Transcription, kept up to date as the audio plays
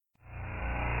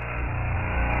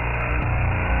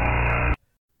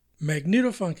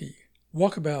Magnetofunky,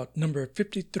 Walkabout number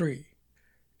 53.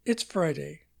 It's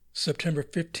Friday, September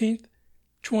 15th,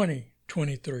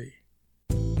 2023.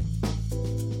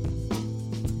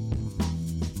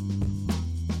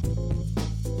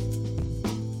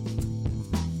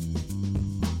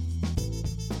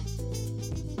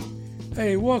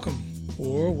 Hey, welcome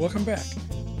or welcome back.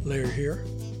 Larry here.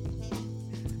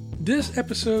 This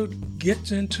episode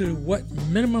gets into what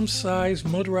minimum size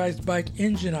motorized bike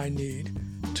engine I need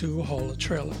to haul a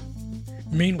trailer.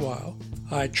 Meanwhile,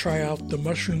 I try out the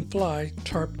Mushroom Fly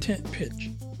tarp tent pitch.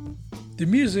 The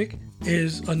music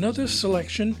is another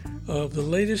selection of the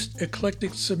latest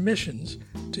eclectic submissions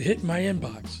to hit my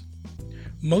inbox.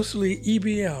 Mostly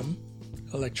EBM,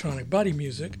 electronic body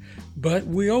music, but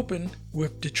we open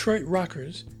with Detroit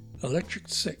rockers Electric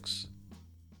Six.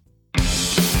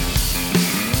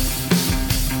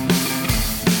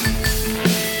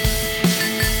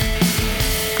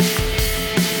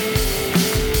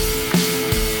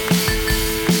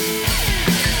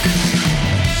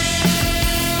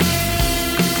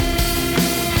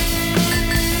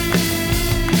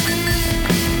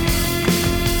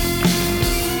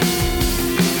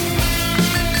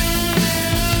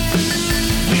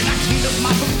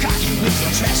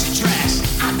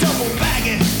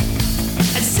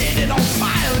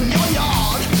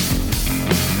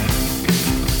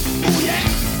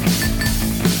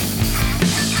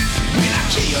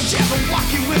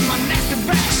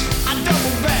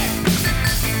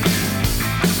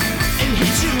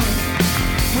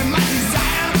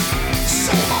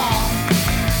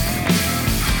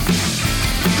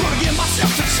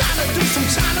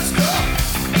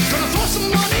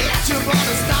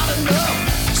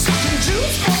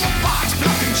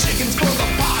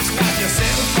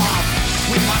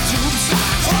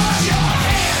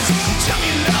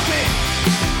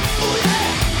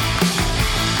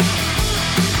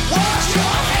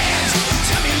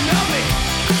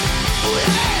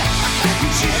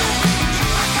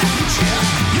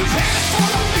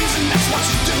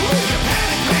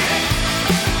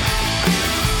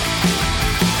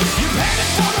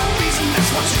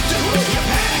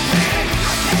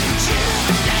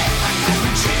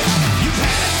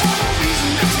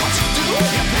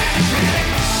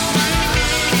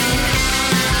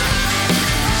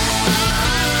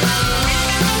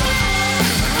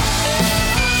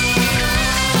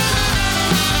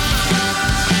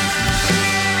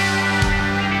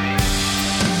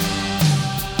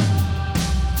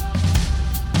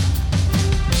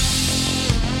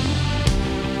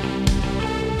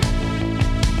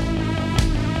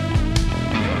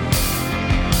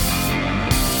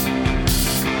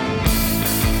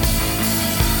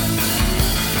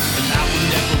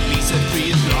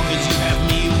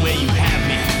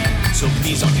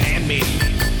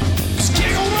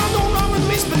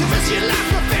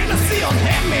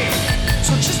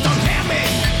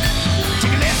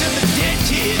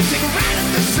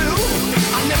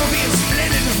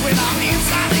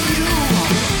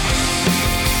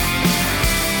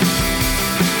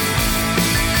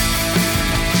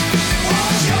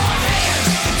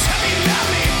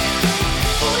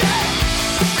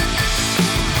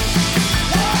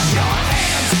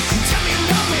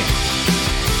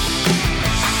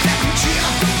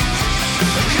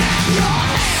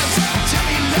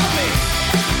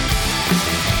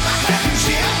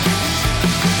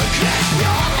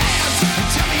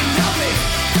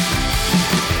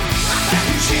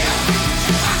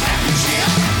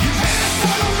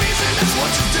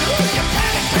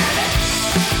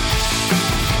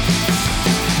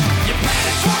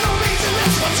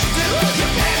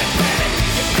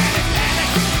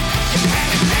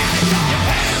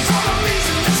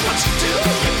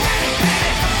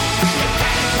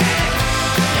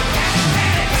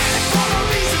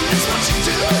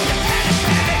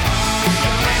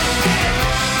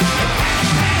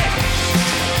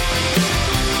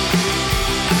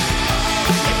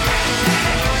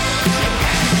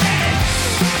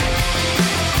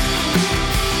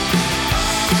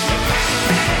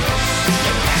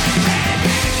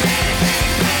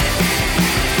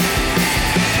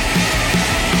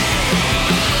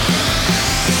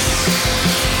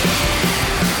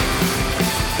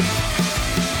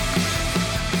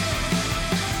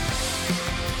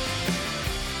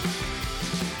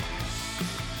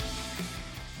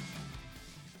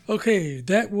 Okay,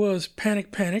 that was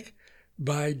Panic Panic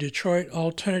by Detroit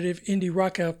alternative indie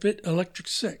rock outfit Electric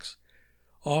Six,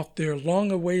 off their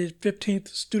long-awaited 15th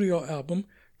studio album,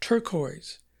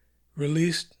 Turquoise,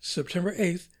 released September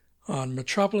 8th on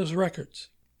Metropolis Records.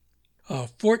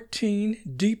 14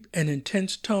 deep and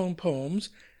intense tone poems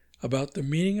about the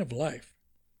meaning of life.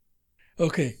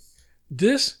 Okay,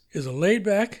 This is a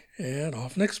laid-back and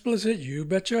often explicit, you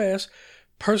bet your ass,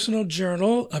 personal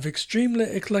journal of extremely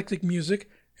eclectic music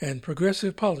and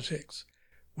progressive politics,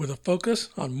 with a focus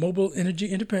on mobile energy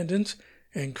independence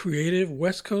and creative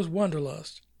West Coast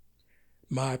wanderlust.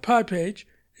 My pod page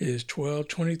is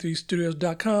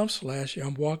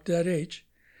 1223studios.com/mwalk.h.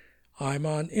 I'm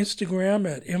on Instagram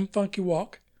at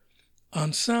mfunkywalk,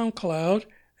 on SoundCloud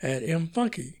at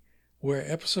mfunky,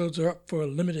 where episodes are up for a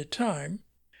limited time.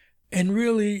 And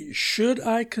really, should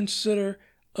I consider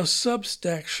a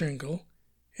Substack shingle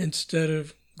instead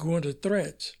of going to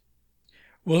Threads?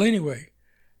 Well, anyway,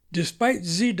 despite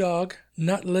Z-Dog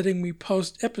not letting me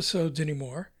post episodes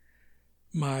anymore,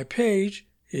 my page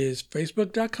is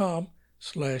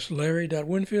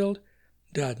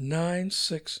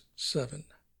facebook.com/larry.winfield.967.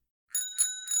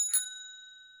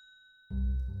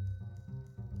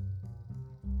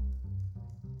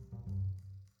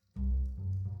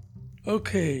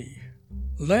 Okay,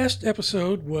 last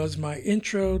episode was my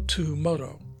intro to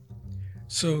Moto.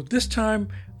 So this time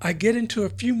I get into a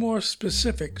few more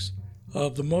specifics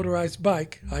of the motorized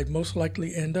bike I'd most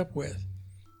likely end up with.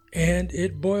 And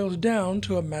it boils down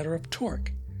to a matter of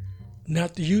torque,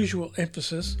 not the usual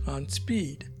emphasis on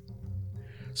speed.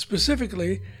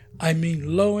 Specifically, I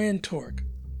mean low-end torque,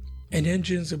 an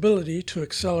engine's ability to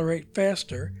accelerate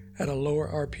faster at a lower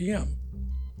RPM.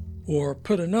 Or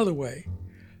put another way,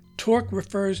 torque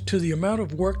refers to the amount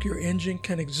of work your engine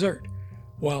can exert,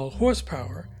 while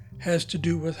horsepower has to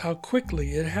do with how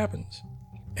quickly it happens.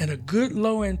 And a good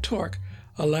low-end torque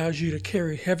allows you to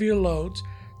carry heavier loads,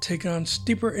 take on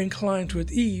steeper inclines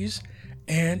with ease,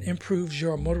 and improves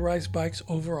your motorized bike's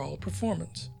overall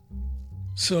performance.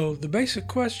 So the basic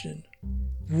question,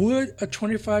 would a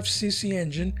 25cc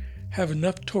engine have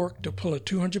enough torque to pull a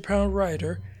 200-pound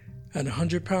rider and a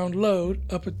 100-pound load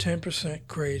up a 10%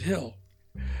 grade hill?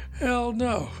 Hell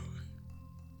no.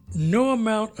 No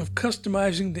amount of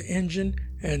customizing the engine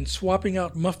and swapping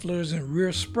out mufflers and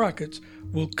rear sprockets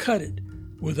will cut it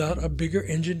without a bigger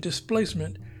engine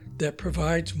displacement that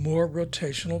provides more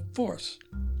rotational force.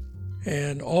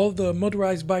 And all the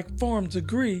motorized bike forums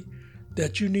agree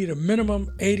that you need a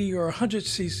minimum 80 or 100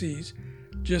 cc's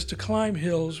just to climb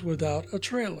hills without a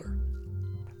trailer.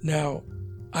 Now,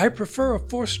 I prefer a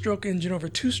 4-stroke engine over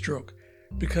 2-stroke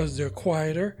because they're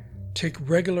quieter, take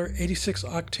regular 86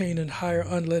 octane and higher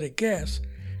unleaded gas,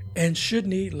 and should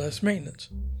need less maintenance.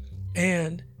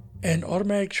 And an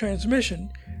automatic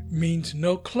transmission means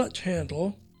no clutch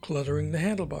handle cluttering the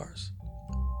handlebars.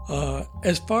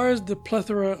 As far as the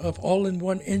plethora of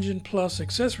all-in-one engine plus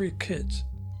accessory kits,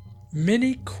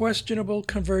 many questionable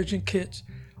conversion kits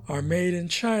are made in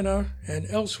China and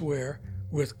elsewhere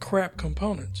with crap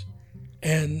components.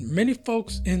 And many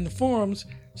folks in the forums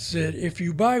said if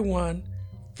you buy one,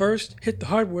 first hit the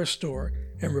hardware store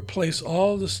and replace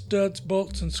all the studs,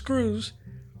 bolts, and screws,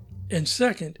 and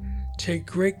second, take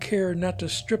great care not to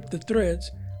strip the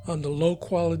threads on the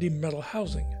low-quality metal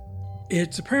housing.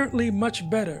 It's apparently much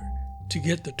better to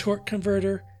get the torque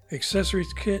converter,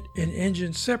 accessories kit, and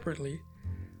engine separately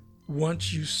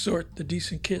once you sort the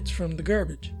decent kits from the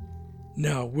garbage.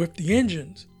 Now, with the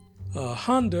engines,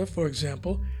 Honda, for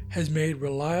example, has made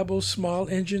reliable small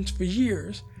engines for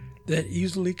years that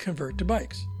easily convert to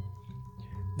bikes.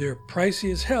 They're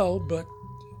pricey as hell, but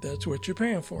that's what you're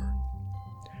paying for.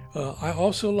 I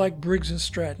also like Briggs &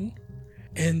 Stratton,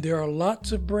 and there are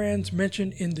lots of brands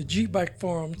mentioned in the G-Bike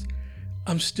forums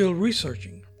I'm still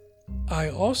researching. I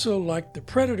also like the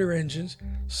Predator engines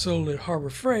sold at Harbor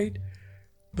Freight,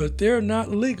 but they're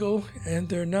not legal and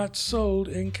they're not sold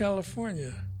in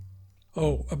California.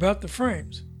 Oh, about the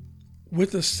frames.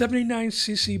 With a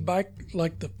 79cc bike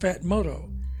like the Fat Moto,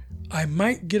 I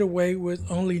might get away with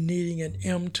only needing an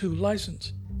M2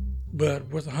 license, but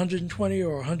with 120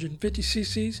 or 150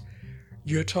 cc's,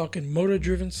 you're talking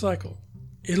motor-driven cycle.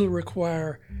 It'll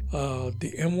require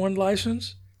the M1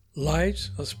 license,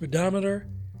 lights, a speedometer,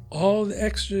 all the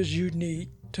extras you need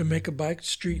to make a bike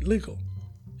street legal,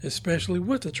 especially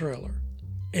with a trailer.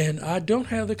 And I don't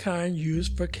have the kind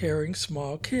used for carrying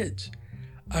small kids.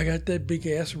 I got that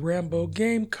big-ass Rambo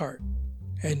game cart,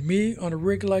 and me on a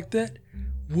rig like that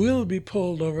will be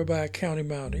pulled over by a county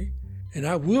mountie, and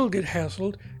I will get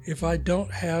hassled if I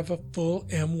don't have a full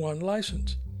M1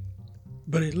 license.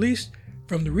 But at least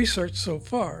from the research so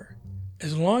far,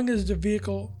 as long as the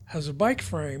vehicle has a bike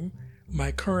frame,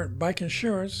 my current bike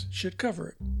insurance should cover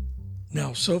it.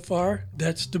 Now, so far,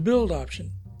 that's the build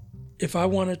option. If I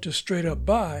wanted to straight up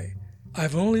buy,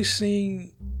 I've only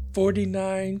seen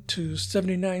 49 to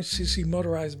 79cc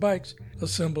motorized bikes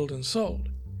assembled and sold.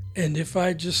 And if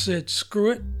I just said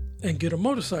screw it and get a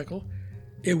motorcycle,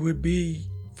 it would be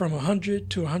from 100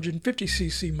 to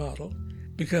 150cc model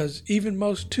because even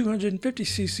most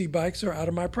 250cc bikes are out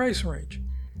of my price range,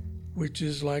 which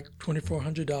is like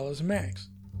 $2,400 max.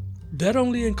 That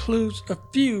only includes a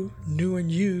few new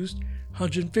and used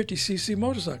 150cc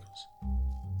motorcycles.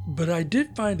 But I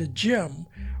did find a gem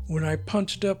when I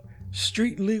punched up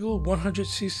street legal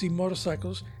 100cc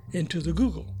motorcycles into the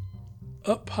Google.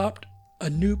 Up popped a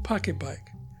new pocket bike,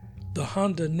 the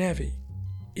Honda Navi.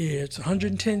 It's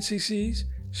 110 cc's,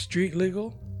 street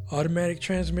legal, automatic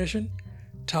transmission,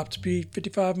 top speed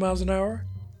 55 miles an hour,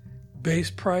 base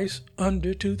price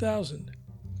under $2,000.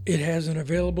 It has an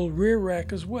available rear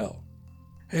rack as well.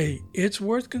 Hey, it's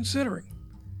worth considering,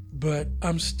 but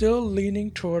I'm still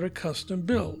leaning toward a custom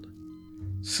build,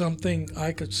 something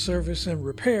I could service and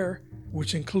repair,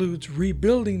 which includes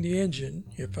rebuilding the engine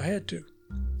if I had to,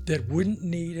 that wouldn't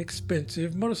need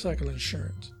expensive motorcycle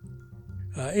insurance.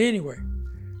 Anyway,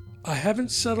 I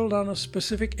haven't settled on a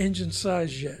specific engine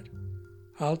size yet.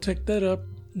 I'll take that up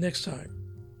next time.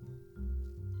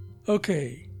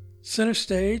 Okay, Center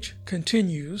Stage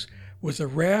continues with a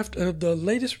raft of the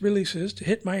latest releases to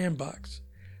hit my inbox,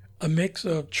 a mix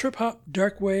of trip-hop,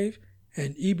 darkwave,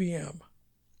 and EBM.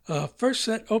 First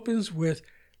set opens with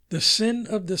The Sin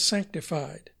of the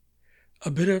Sanctified,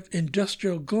 a bit of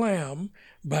industrial glam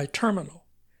by Terminal,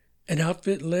 an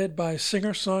outfit led by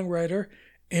singer-songwriter,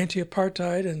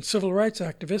 anti-apartheid and civil rights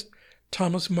activist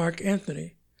Thomas Mark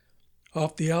Anthony,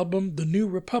 off the album The New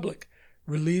Republic,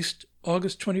 released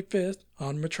August 25th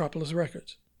on Metropolis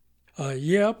Records.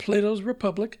 Plato's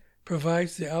Republic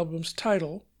provides the album's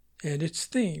title and its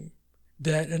theme,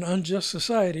 that an unjust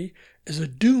society is a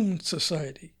doomed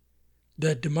society,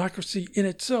 that democracy in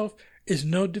itself is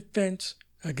no defense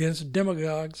against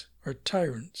demagogues or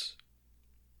tyrants.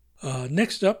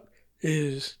 Next up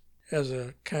is, as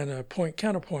a kind of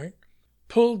counterpoint,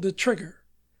 Pull the Trigger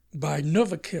by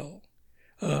Novakill,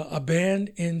 a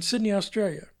band in Sydney,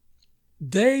 Australia.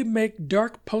 They make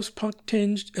dark post-punk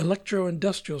tinged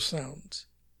electro-industrial sounds.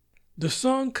 The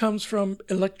song comes from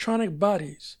Electronic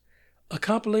Bodies, a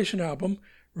compilation album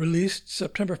released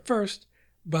September 1st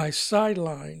by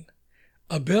Sideline,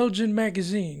 a Belgian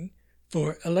magazine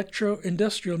for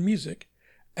electro-industrial music,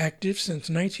 active since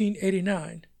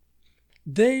 1989.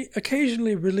 They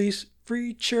occasionally release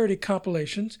free charity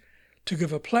compilations to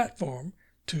give a platform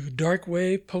to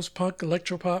darkwave, post-punk,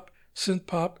 electropop,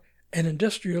 synthpop, and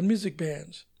industrial music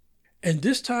bands. And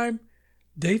this time,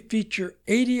 they feature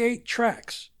 88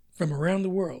 tracks from around the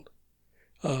world,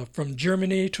 from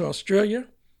Germany to Australia,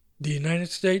 the United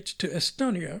States to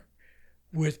Estonia,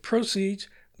 with proceeds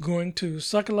going to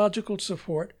psychological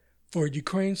support for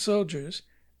Ukraine soldiers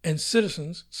and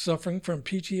citizens suffering from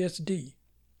PTSD.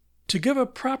 To give a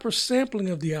proper sampling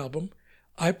of the album,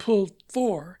 I pulled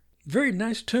 4 very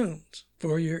nice tunes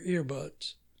for your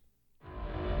earbuds.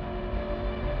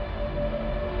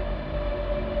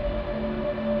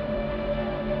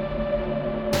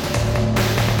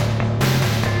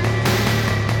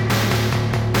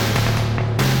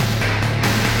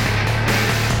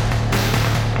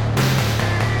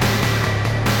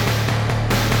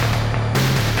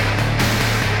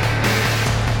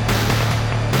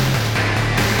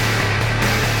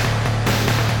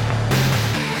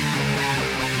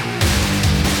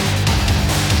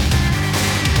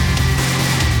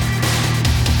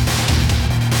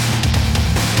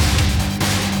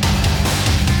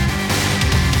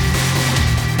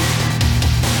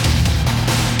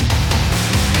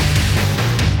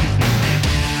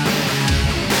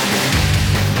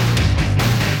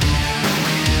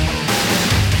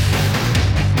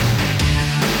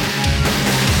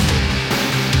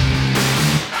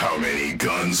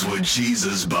 Would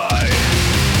Jesus buy?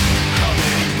 How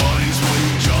many bodies would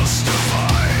he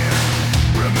justify?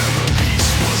 Remember, peace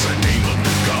was the name of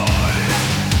the God.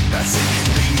 That's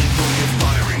inconvenient for your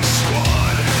firing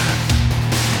squad.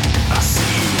 I see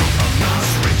you amass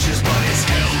riches, but it's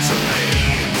hell to pay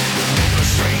for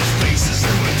strange faces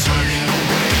that we're turning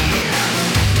away.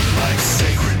 Life's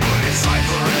sacred, but it's eye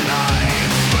for an eye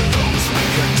for those we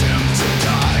condemn to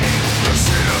die. The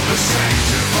sin of the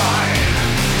sanctified.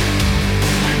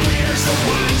 The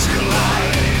world's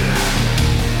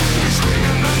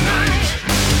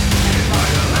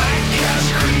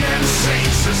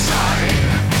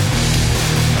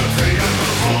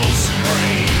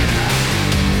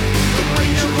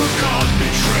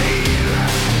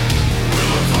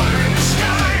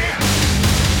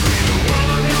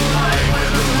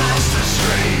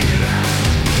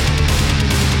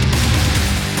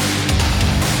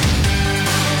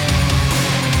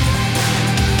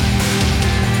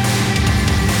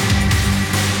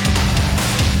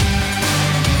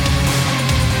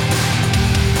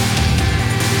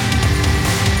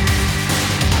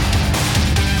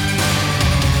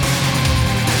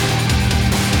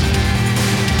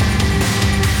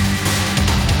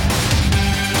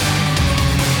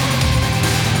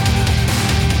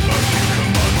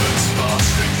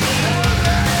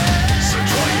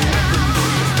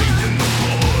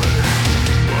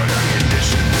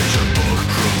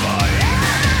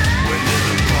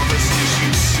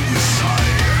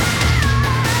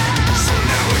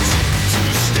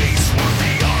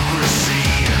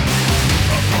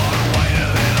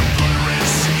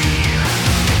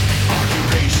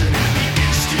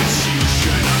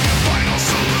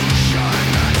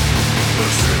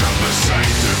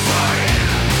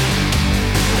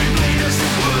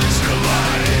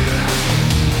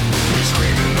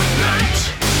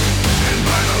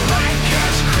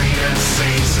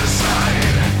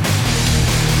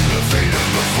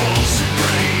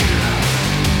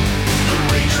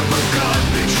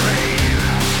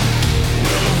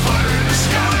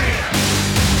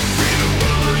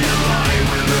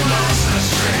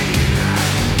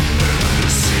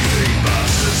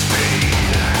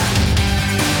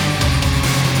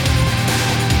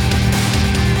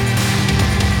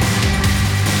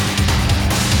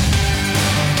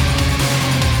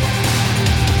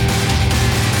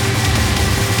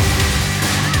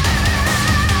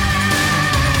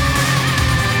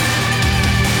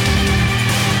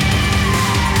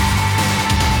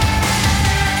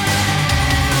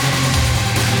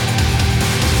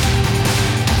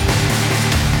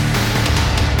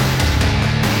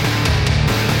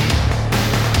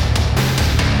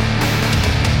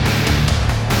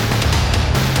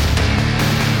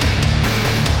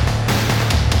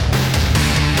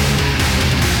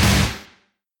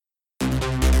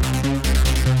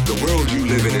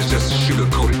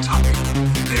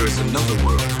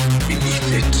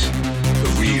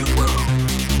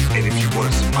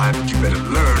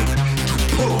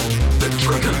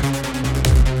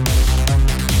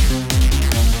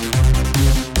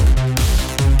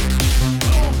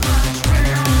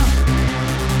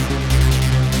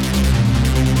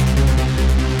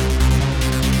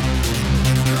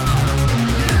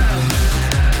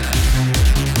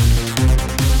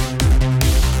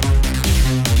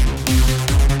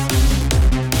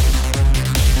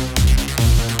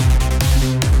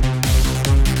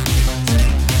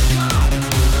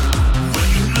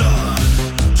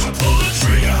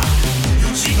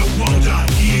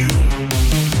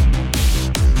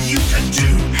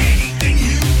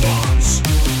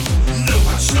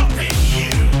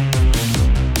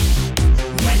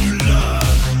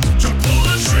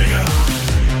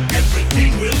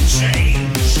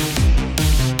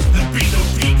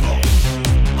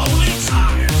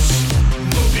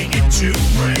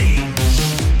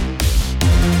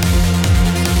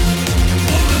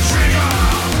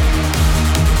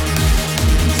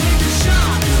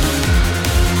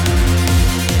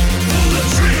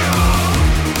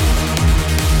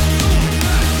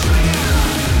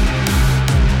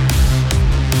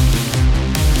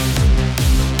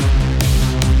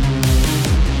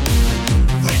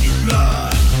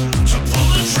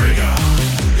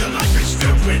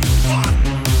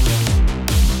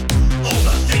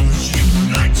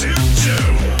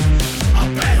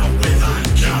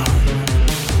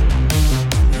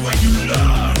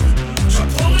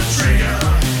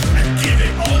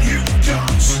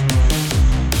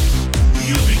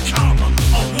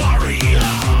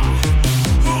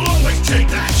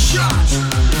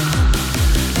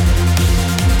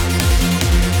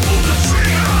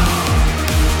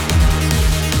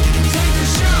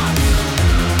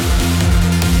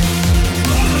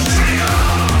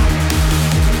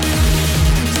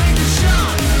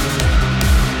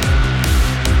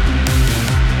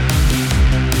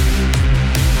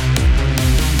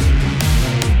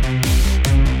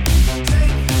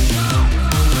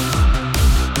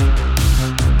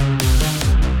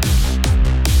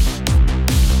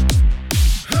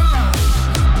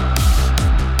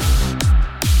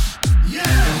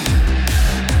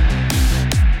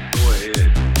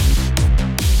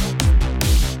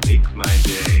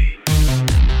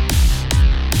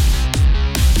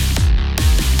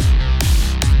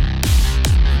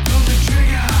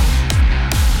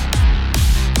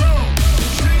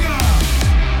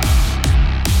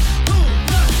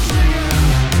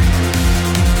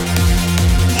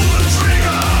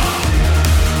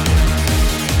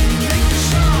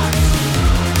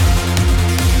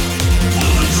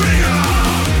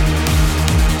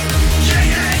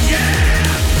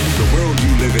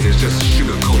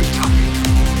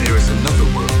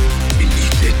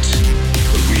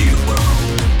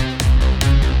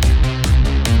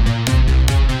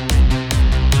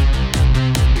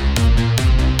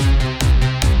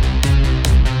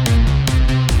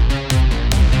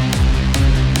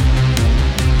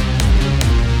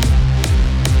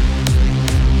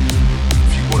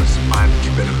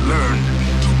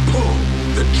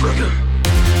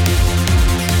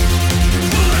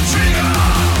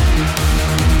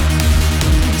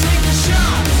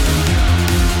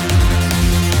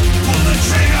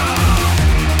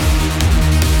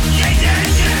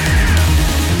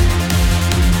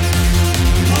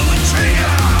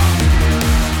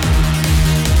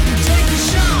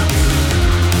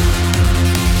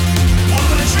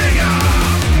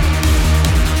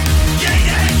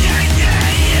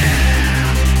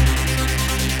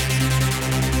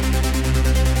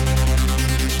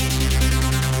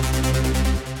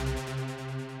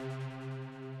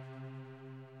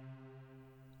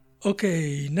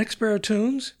Okay, next pair of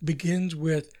tunes begins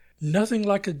with Nothing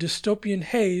Like a Dystopian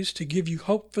Haze to Give You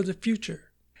Hope for the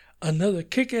Future, another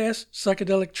kick-ass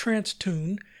psychedelic trance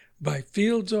tune by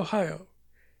Fields, Ohio,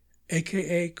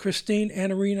 aka Christine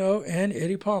Anarino and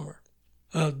Eddie Palmer.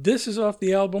 This is off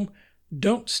the album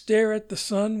Don't Stare at the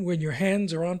Sun When Your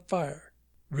Hands Are on Fire,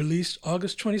 released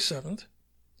August 27th,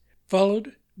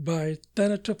 followed by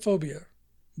Thanatophobia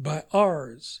by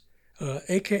Ars,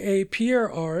 aka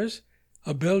Pierre Ars,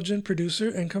 a Belgian producer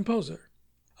and composer.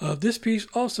 This piece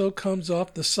also comes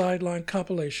off the Sideline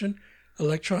compilation,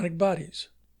 Electronic Bodies.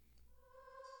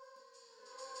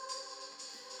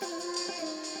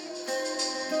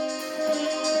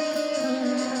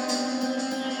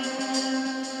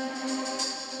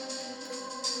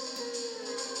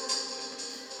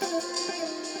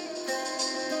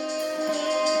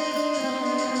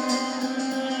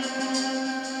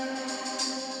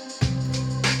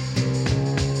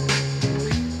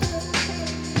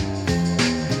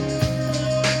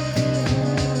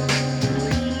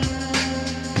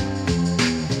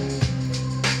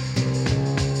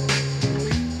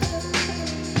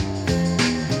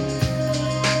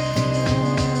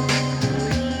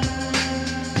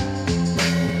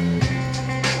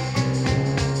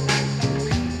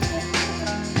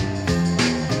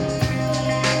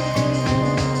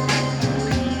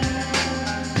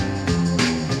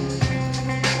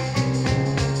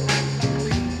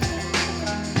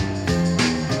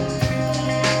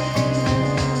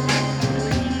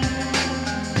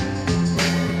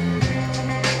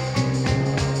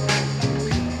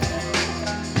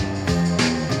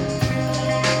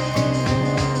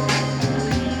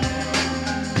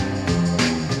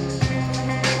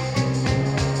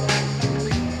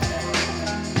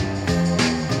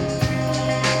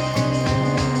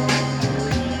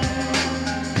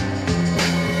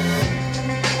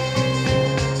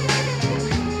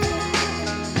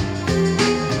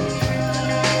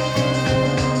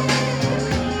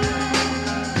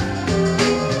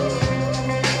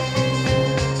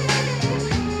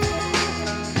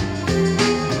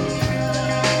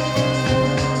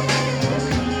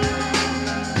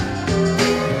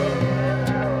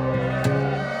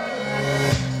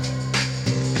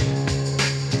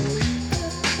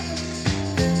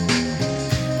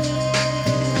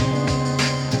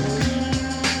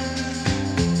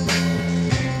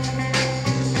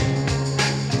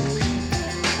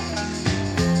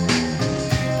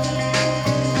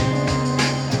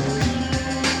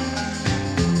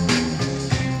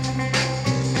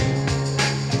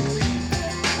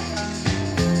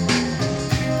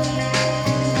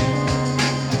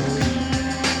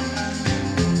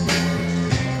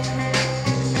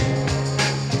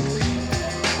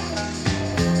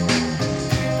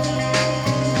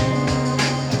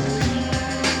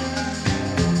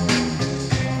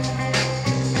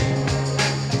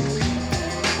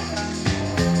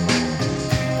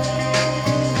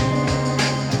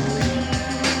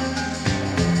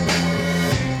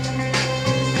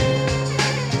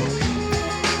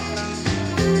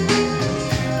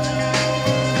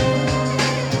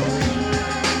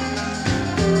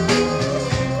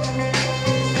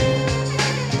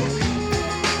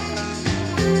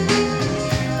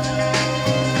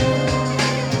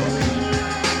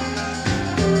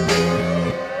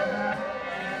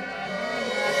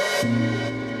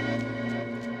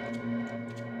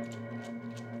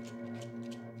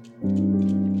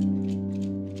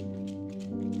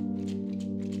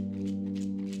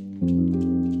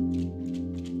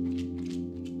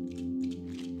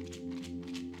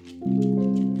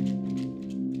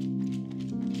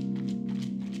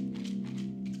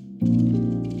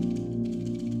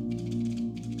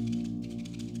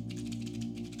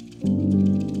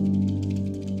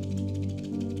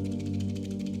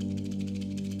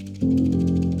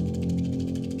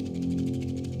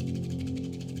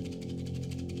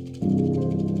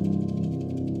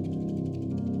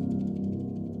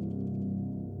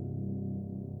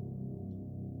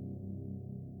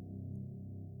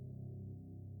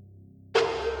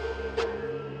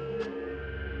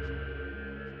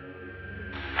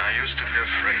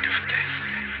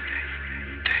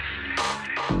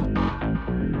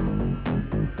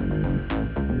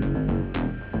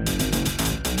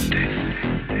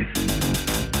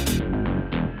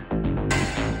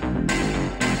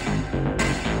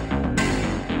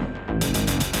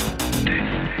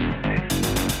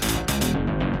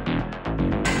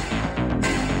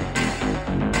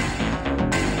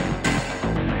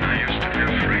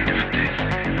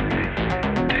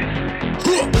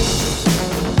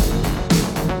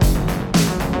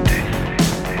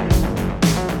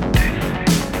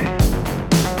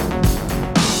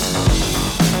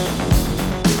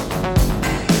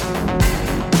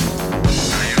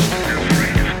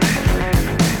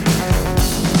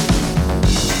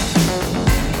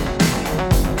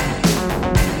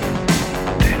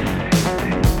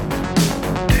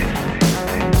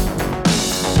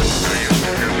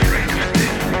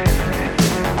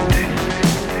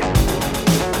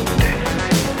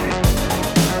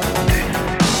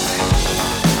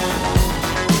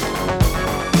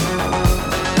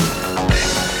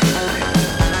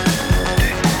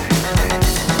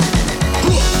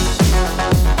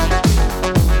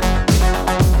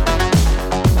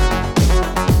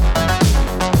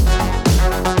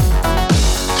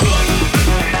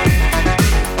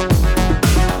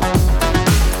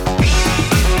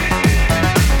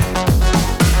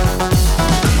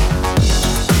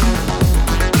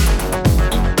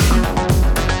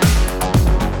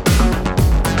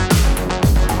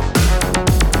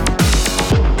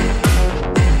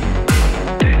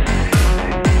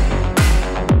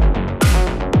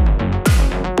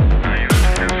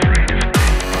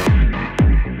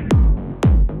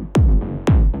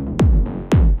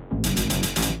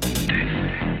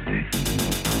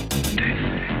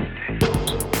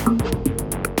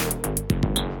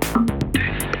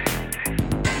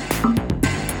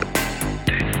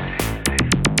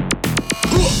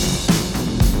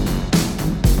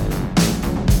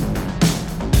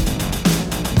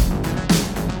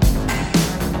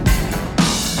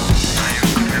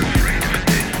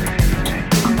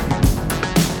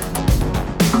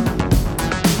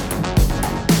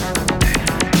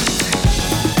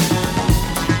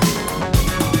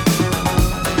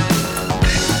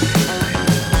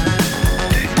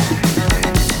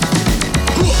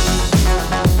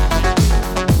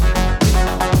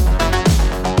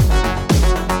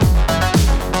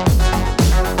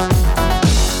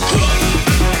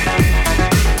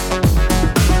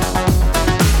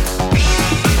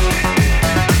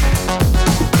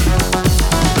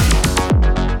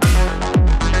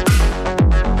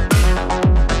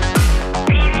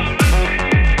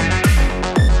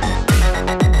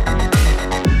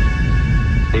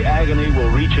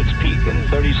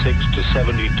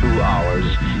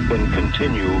 hours can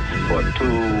continue for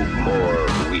 2 more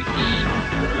weeks.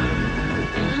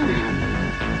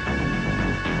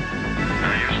 I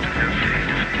used to be afraid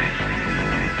of death.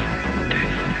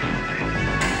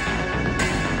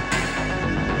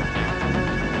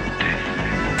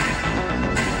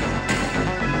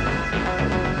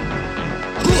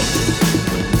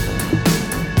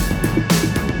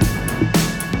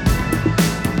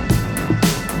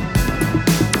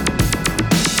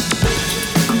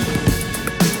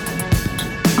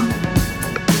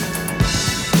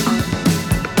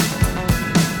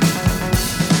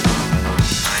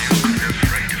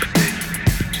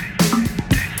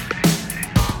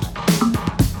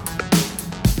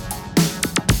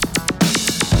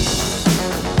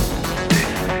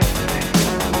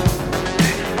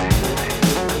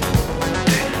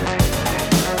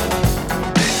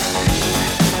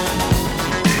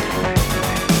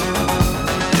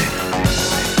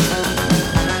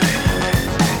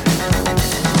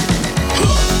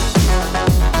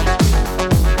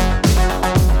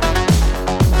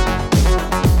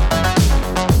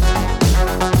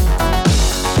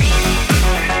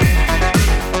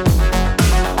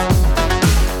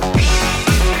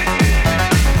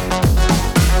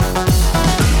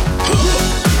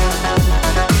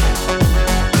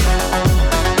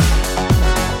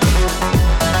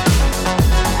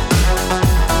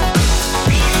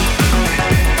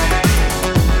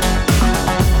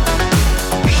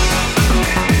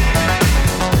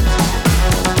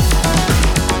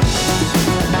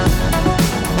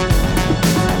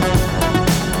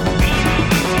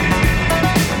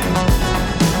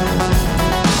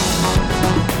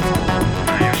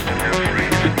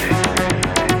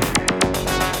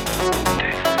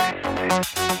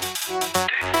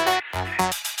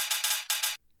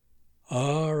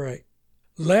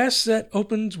 Last set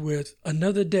opens with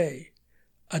Another Day,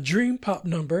 a dream pop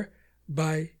number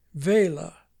by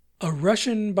Vela, a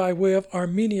Russian by way of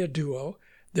Armenia duo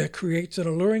that creates an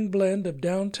alluring blend of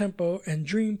down-tempo and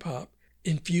dream pop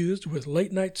infused with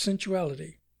late-night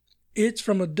sensuality. It's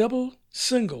from a double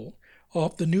single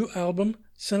off the new album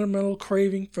Sentimental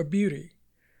Craving for Beauty,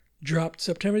 dropped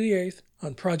September the 8th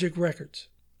on Project Records.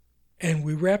 And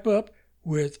we wrap up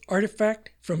with Artifact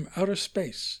from Outer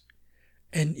Space,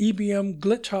 an EBM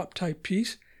glitch hop type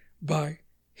piece by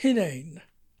Hinein,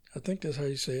 I think that's how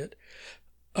you say it,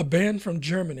 a band from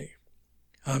Germany.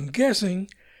 I'm guessing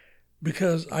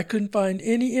because I couldn't find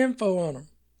any info on them.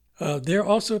 They're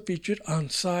also featured on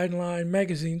Sideline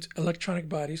Magazine's Electronic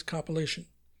Bodies compilation.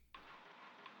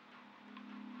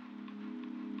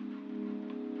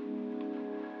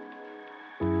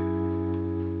 I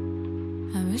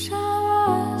wish I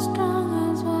was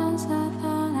strong as once I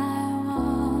thought I was.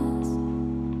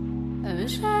 I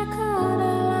wish I could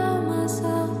allow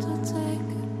myself to take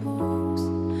a pose,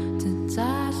 to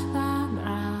touch the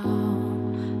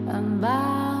ground and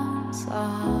bounce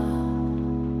up,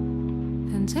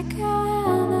 and take your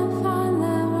hand and find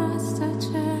the words to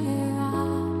cheer you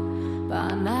up.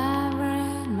 But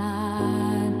every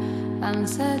night I'm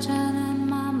searching in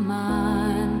my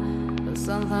mind for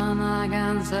something I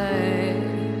can say.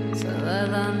 So let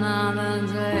another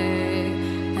day,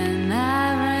 and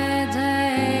every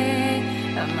day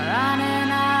I'm running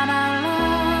out of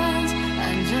lines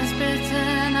and just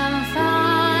pretend I'm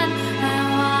fine. And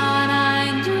what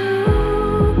I do,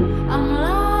 I'm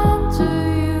lying to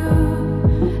you,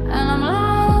 and I'm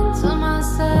lying to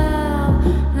myself.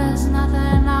 There's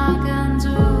nothing I can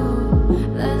do,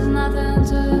 there's nothing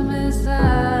to be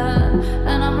said.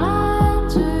 And I'm lying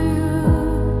to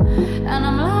you, and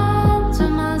I'm lying to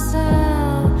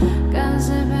myself, 'cause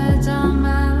if it don't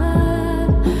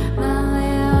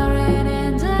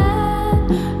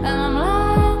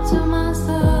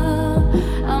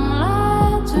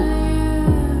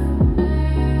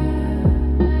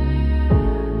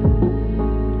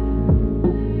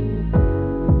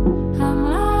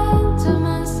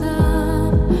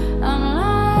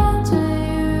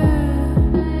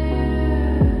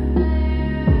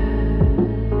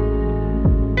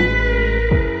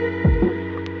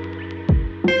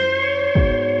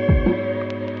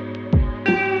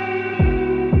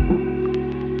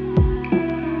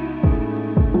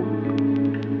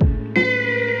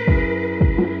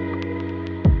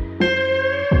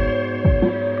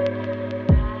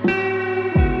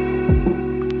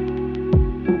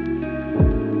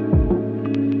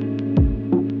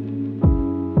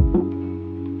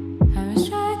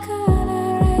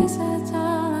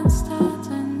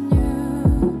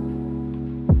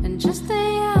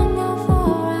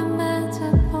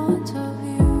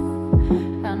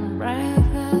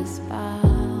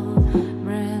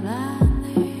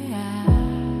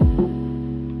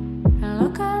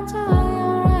look into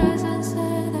your eyes and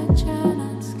say that you're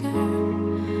not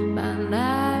scared. But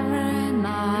every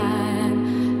night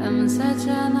I'm searching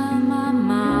in my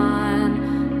mind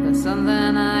for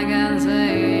something I can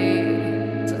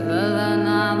say to live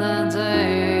another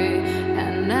day.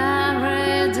 And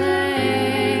every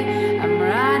day I'm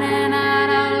running out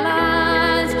of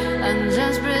lines and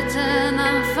just pretend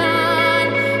I'm fine.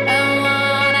 And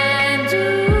what I do,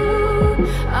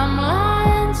 I'm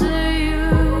lying to you,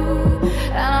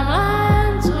 and I'm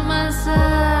lying to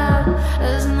myself.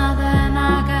 There's nothing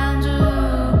I can do,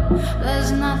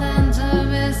 there's nothing to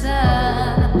be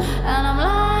said. And I'm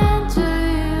lying to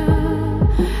you,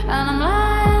 and I'm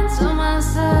lying to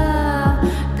myself.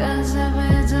 'Cause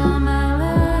every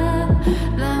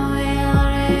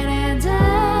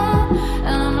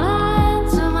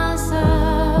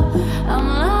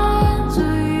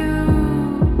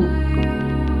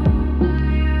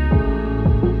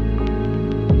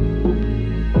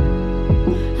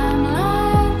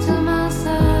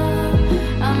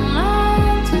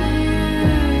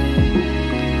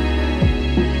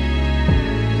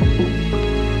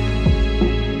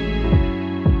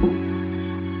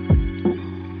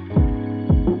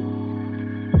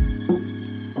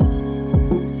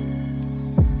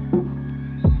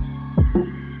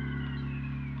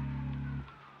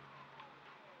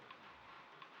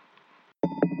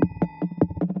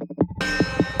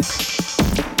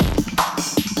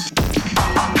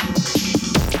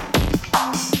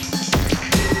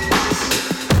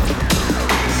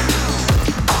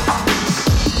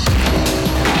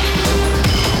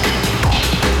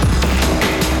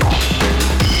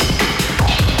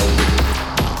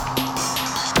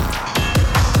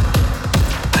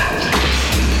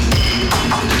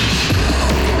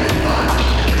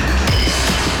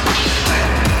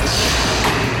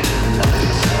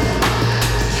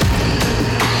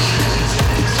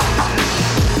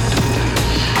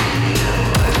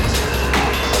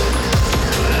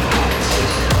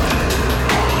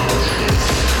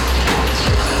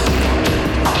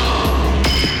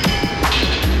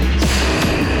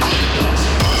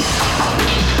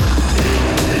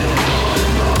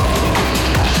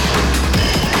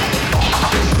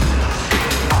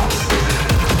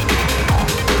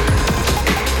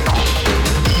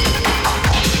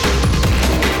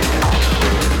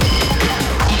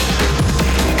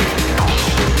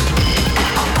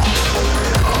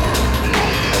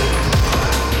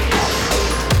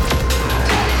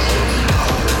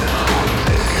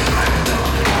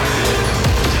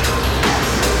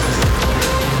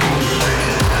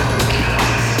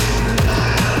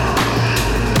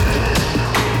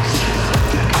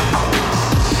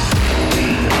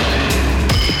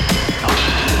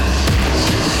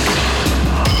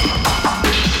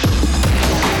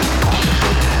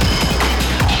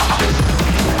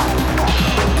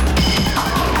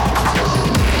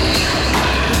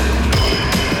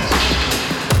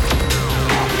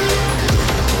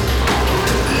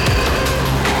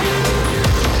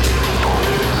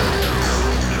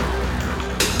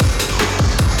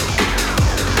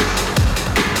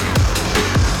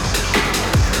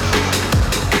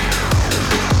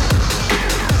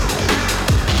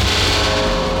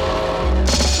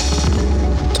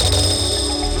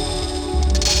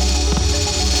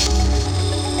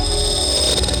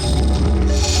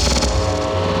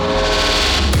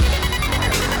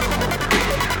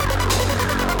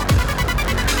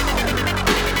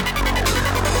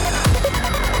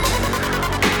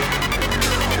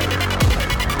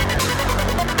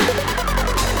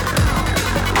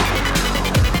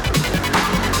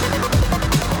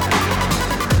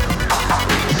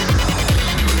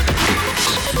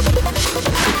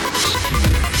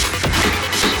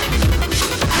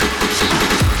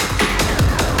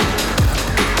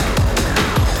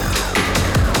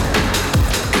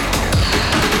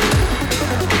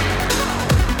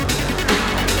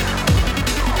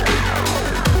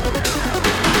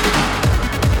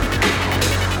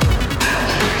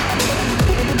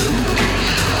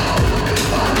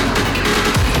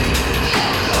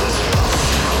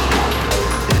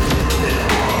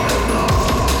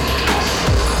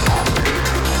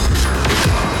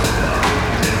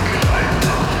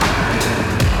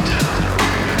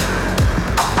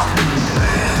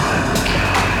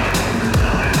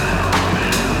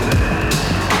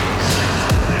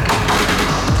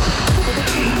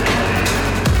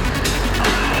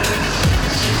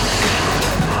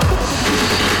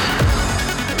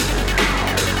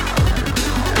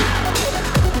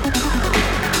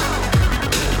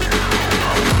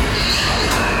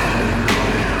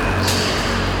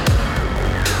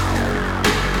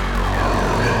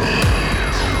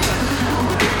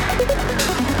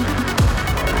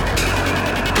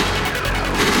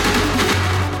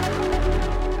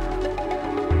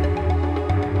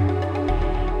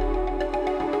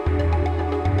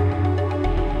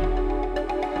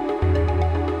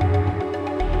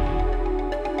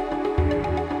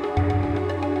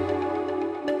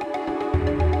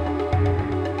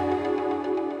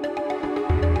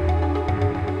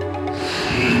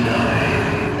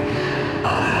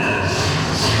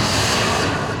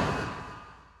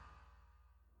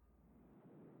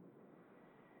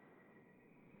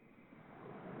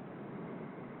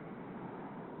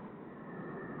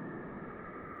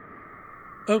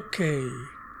Okay,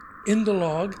 in the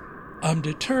log, I'm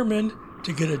determined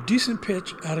to get a decent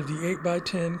pitch out of the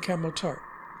 8x10 camo tarp.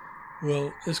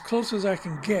 Well, as close as I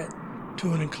can get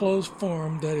to an enclosed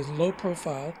form that is low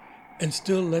profile and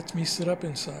still lets me sit up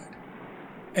inside.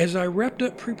 As I wrapped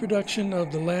up pre-production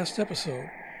of the last episode,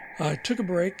 I took a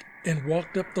break and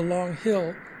walked up the long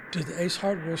hill to the Ace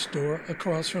Hardware store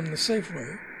across from the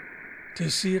Safeway to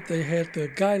see if they had the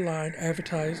guideline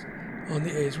advertised on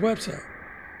the A's website.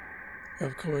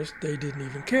 Of course, they didn't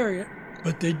even carry it,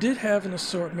 but they did have an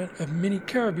assortment of mini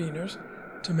carabiners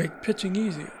to make pitching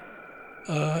easier.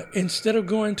 Instead of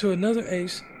going to another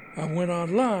Ace, I went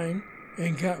online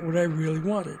and got what I really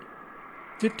wanted.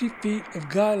 50 feet of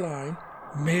guideline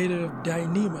made of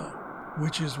Dyneema,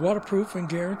 which is waterproof and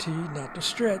guaranteed not to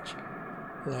stretch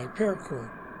like paracord.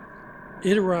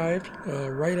 It arrived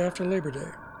right after Labor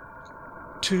Day.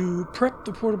 To prep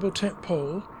the portable tent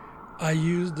pole, I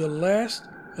used the last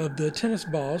of the tennis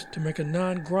balls to make a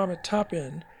non-grommet top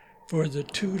end for the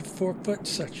 2 to 4 foot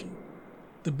section.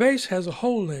 The base has a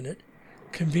hole in it,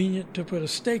 convenient to put a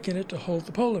stake in it to hold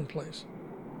the pole in place.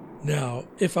 Now,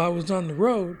 if I was on the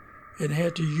road and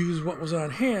had to use what was on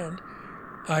hand,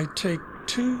 I'd take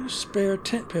 2 spare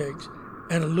tent pegs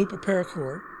and a loop of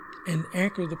paracord and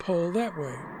anchor the pole that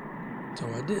way. So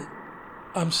I did.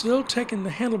 I'm still taking the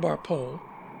handlebar pole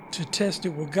to test it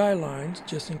with guy lines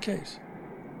just in case.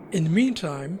 In the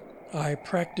meantime, I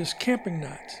practice camping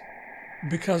knots.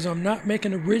 Because I'm not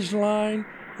making a ridge line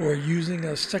or using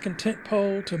a second tent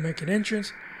pole to make an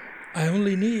entrance, I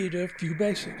only need a few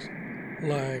basics,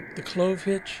 like the clove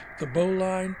hitch, the bow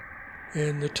line,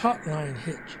 and the taut line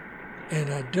hitch.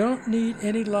 And I don't need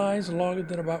any lines longer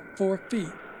than about 4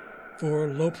 feet for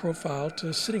low profile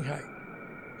to sitting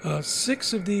height.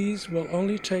 6 of these will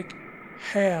only take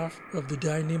half of the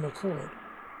Dyneema cord.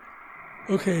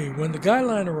 Okay, when the guy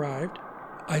line arrived,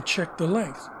 I checked the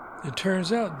length. It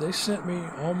turns out they sent me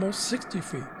almost 60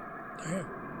 feet. Damn.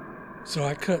 So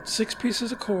I cut 6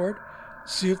 pieces of cord,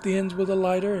 sealed the ends with a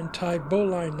lighter, and tied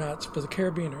bowline knots for the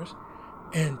carabiners,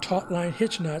 and taut line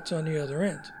hitch knots on the other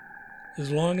ends.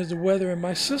 As long as the weather in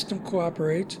my system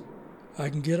cooperates, I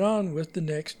can get on with the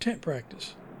next tent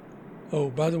practice. Oh,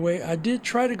 by the way, I did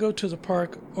try to go to the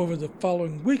park over the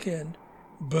following weekend,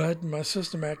 but my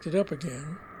system acted up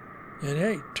again. And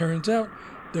hey, turns out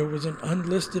there was an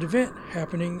unlisted event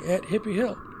happening at Hippie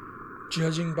Hill,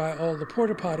 judging by all the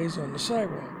porta potties on the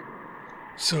sidewalk.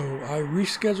 So I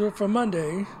rescheduled for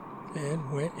Monday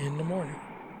and went in the morning.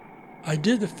 I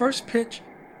did the first pitch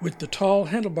with the tall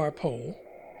handlebar pole.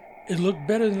 It looked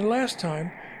better than the last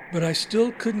time, but I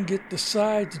still couldn't get the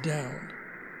sides down.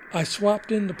 I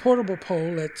swapped in the portable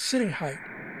pole at sitting height,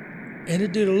 and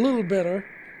it did a little better,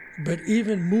 but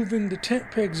even moving the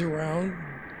tent pegs around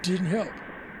didn't help.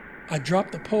 I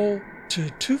dropped the pole to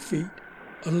 2 feet,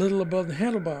 a little above the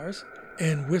handlebars,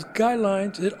 and with guy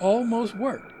lines it almost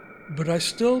worked, but I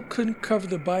still couldn't cover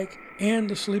the bike and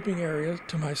the sleeping area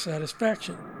to my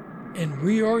satisfaction, and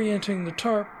reorienting the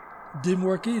tarp didn't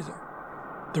work either.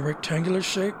 The rectangular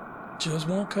shape just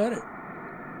won't cut it.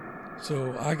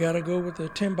 So I gotta go with a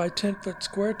 10 by 10 foot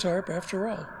square tarp after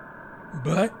all.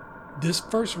 But this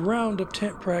first round of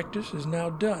tent practice is now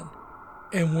done.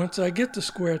 And once I get the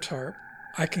square tarp,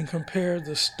 I can compare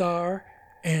the star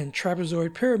and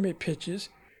trapezoid pyramid pitches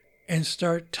and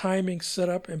start timing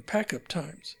setup and pack-up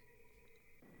times.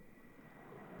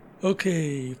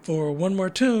 Okay, for one more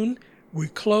tune, we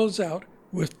close out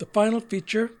with the final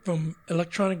feature from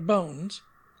Electronic Bones,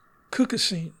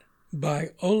 Kukusin by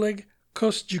Oleg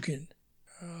Kostjukin.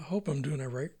 I hope I'm doing that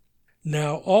right.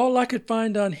 Now, all I could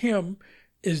find on him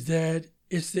is that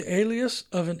it's the alias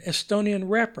of an Estonian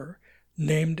rapper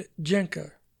named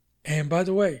Jenka. And by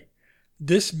the way,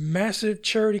 this massive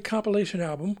charity compilation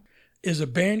album is a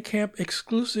Bandcamp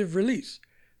exclusive release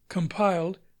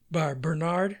compiled by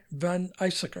Bernard van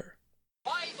Eiseker.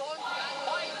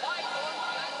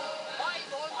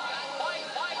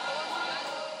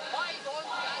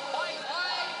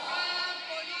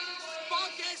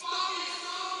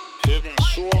 Hyvä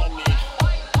Suomi,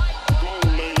 go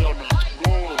leijonat,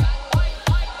 go!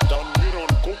 Tän Viron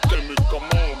kukkelmykkä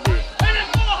maamme. Mene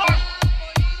maahan!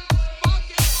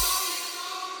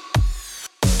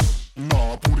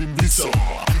 Naapurin visa,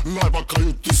 laiva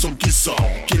kajuttis on kissa.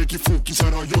 Keekifunkin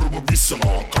saadaan Jorma vissa.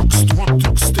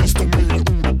 2011 meillä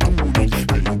uudet duuni.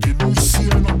 Penkin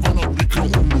ussiena vanat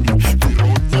mikrouuni.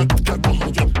 Viron jätkä paha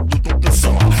juttu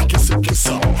topessa.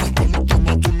 Kesä,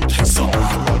 kannattama tunnut hesa.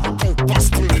 Laiva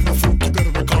kauppast lehmä funkki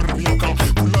terve karjaka.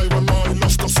 Kun laiva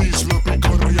lailasta siis läpi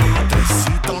karjalla.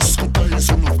 Tessi tasku täis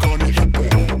on afgaani hepo.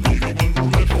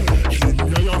 Viivan lepo,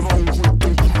 hiljaa ja rauhoittu.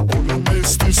 Ole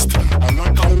mestistä,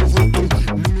 älä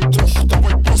kauhoittu.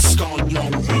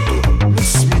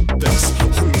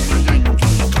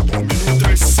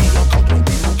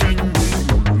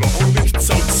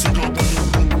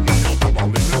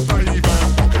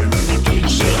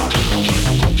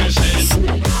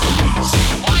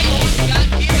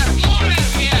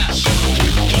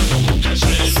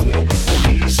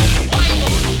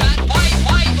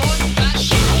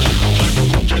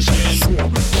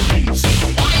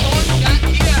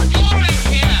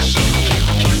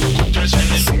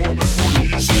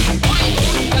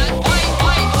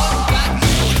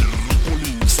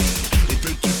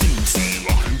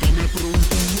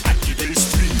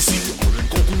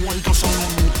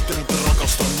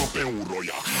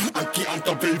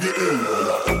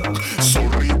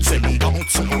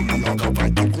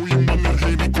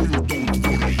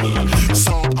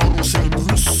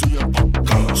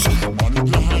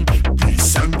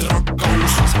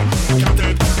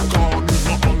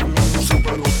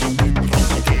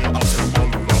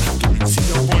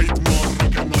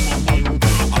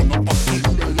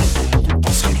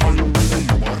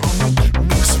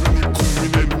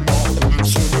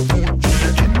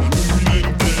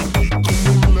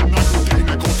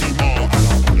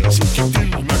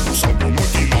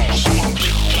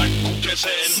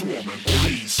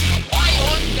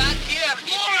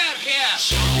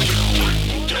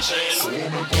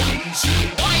 Suomen poliisi.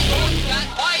 Why don't that?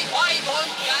 Why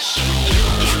don't that?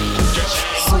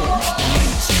 Suomen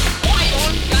poliisi. Why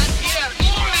don't that here?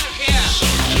 Here.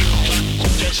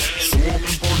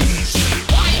 Suomen poliisi.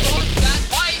 Why don't that?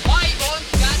 Why don't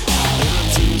that? Olet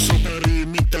suussa perii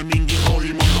mitä minkin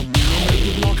hoima. Minä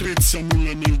meitin lakritsa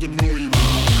mulle miltä noima.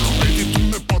 Meitin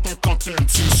tunne patakateet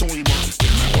sin soima.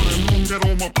 Emme olen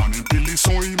lonkeroma panen pilli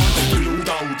soima.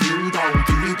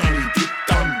 Tiutali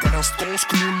tittan. Pärast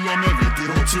koska mulla me veti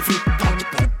rotsi fittan.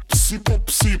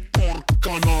 Popsi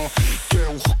porkkana.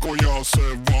 Keuhkoja se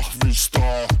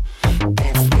vahvistaa.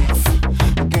 Puff puff.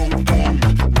 Bong bong.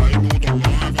 Näin muuton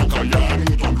laivaka jää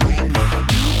muuton rong.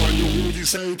 Paljon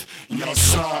uudiseit ja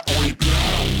sä oi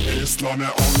plää. Eestlainen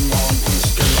ollaan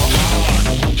uskella hää.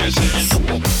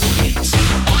 Suomen poliisi.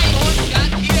 Why don't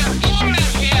that here?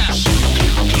 Here.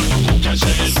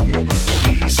 Suomen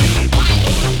poliisi. Why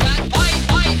don't that? Why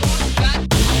don't that?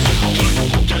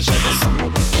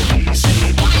 Suomen poliisi.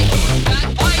 Why don't that?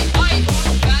 Why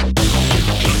don't that?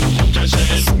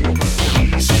 Suomen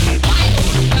poliisi. Why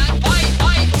don't that? Why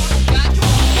don't that?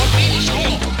 What is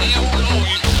wrong?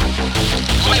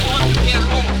 I want to hear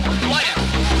wrong. Lawyer.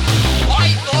 Why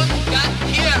don't that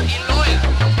here in lawyer?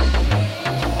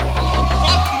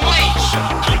 What ways?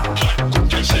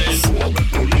 Suomen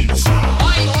poliisi.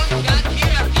 Why don't that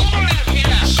here?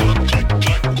 Here. Suomen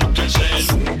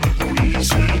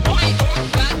poliisi. Why don't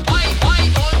that? Why don't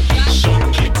that?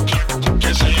 Suomen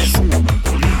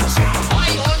poliisi. Why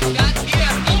don't that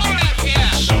here?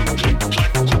 Here.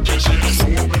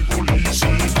 Suomen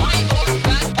poliisi. Why don't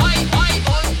that? Why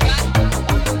don't that?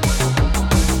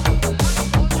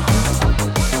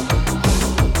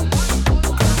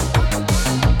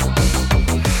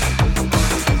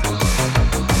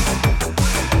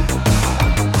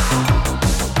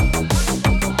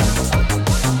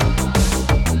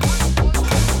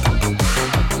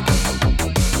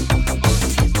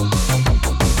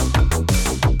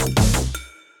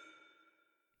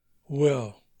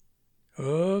 Well,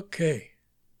 okay.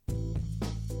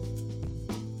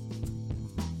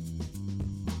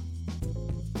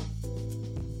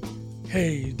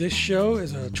 Hey, this show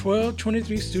is a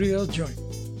 1223 Studios joint.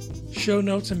 Show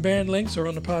notes and band links are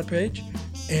on the pod page,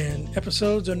 and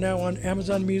episodes are now on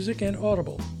Amazon Music and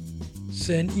Audible.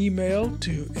 Send email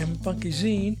to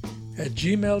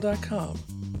mfunkyzine@gmail.com.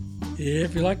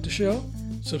 If you like the show,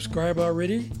 subscribe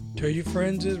already. Tell your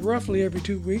friends is roughly every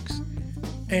 2 weeks.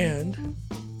 And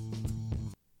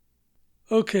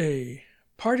okay,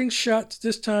 parting shots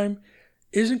this time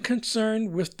isn't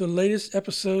concerned with the latest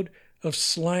episode of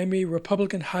slimy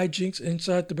Republican hijinks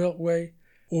inside the Beltway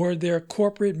or their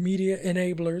corporate media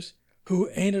enablers who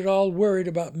ain't at all worried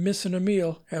about missing a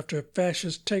meal after a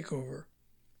fascist takeover.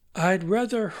 I'd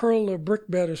rather hurl a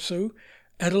brickbat or so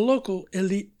at a local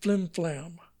elite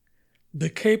flim-flam, the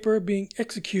caper being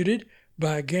executed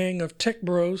by a gang of tech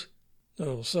bros,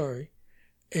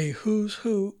 a who's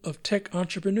who of tech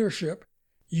entrepreneurship,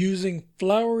 using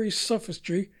flowery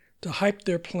sophistry to hype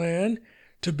their plan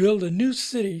to build a new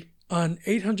city on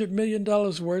 $800 million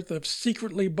worth of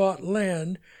secretly bought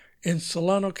land in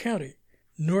Solano County,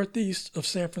 northeast of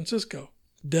San Francisco.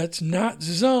 That's not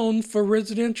zoned for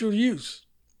residential use.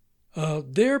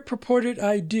 Their purported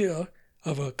idea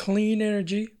of a clean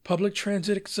energy, public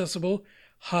transit accessible,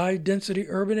 high-density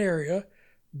urban area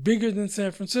bigger than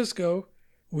San Francisco,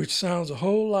 which sounds a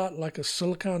whole lot like a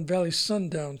Silicon Valley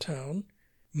sundown town,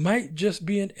 might just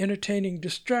be an entertaining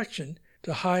distraction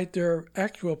to hide their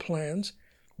actual plans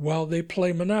while they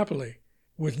play Monopoly,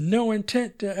 with no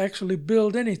intent to actually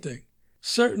build anything,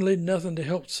 certainly nothing to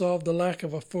help solve the lack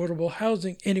of affordable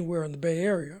housing anywhere in the Bay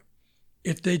Area.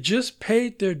 If they just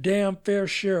paid their damn fair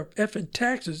share of effing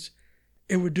taxes,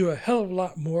 it would do a hell of a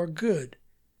lot more good.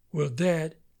 Well,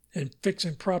 that and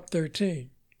fixing Prop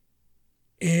 13.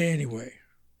 Anyway.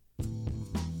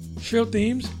 Show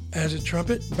themes, As a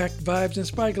Trumpet, Backed Vibes and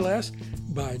Spyglass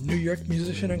by New York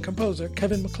musician and composer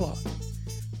Kevin MacLeod.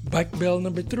 Bike Bell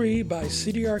number 3 by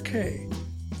CDRK,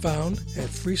 found at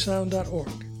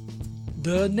freesound.org.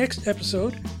 The next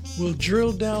episode will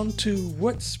drill down to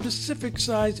what specific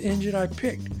size engine I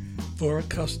picked for a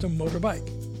custom motorbike,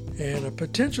 and a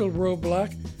potential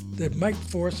roadblock that might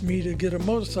force me to get a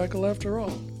motorcycle after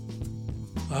all.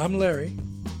 I'm Larry,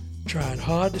 trying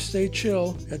hard to stay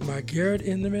chill at my garret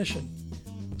in the Mission,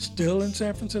 still in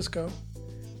San Francisco,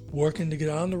 working to get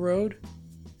on the road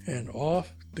and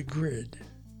off the grid.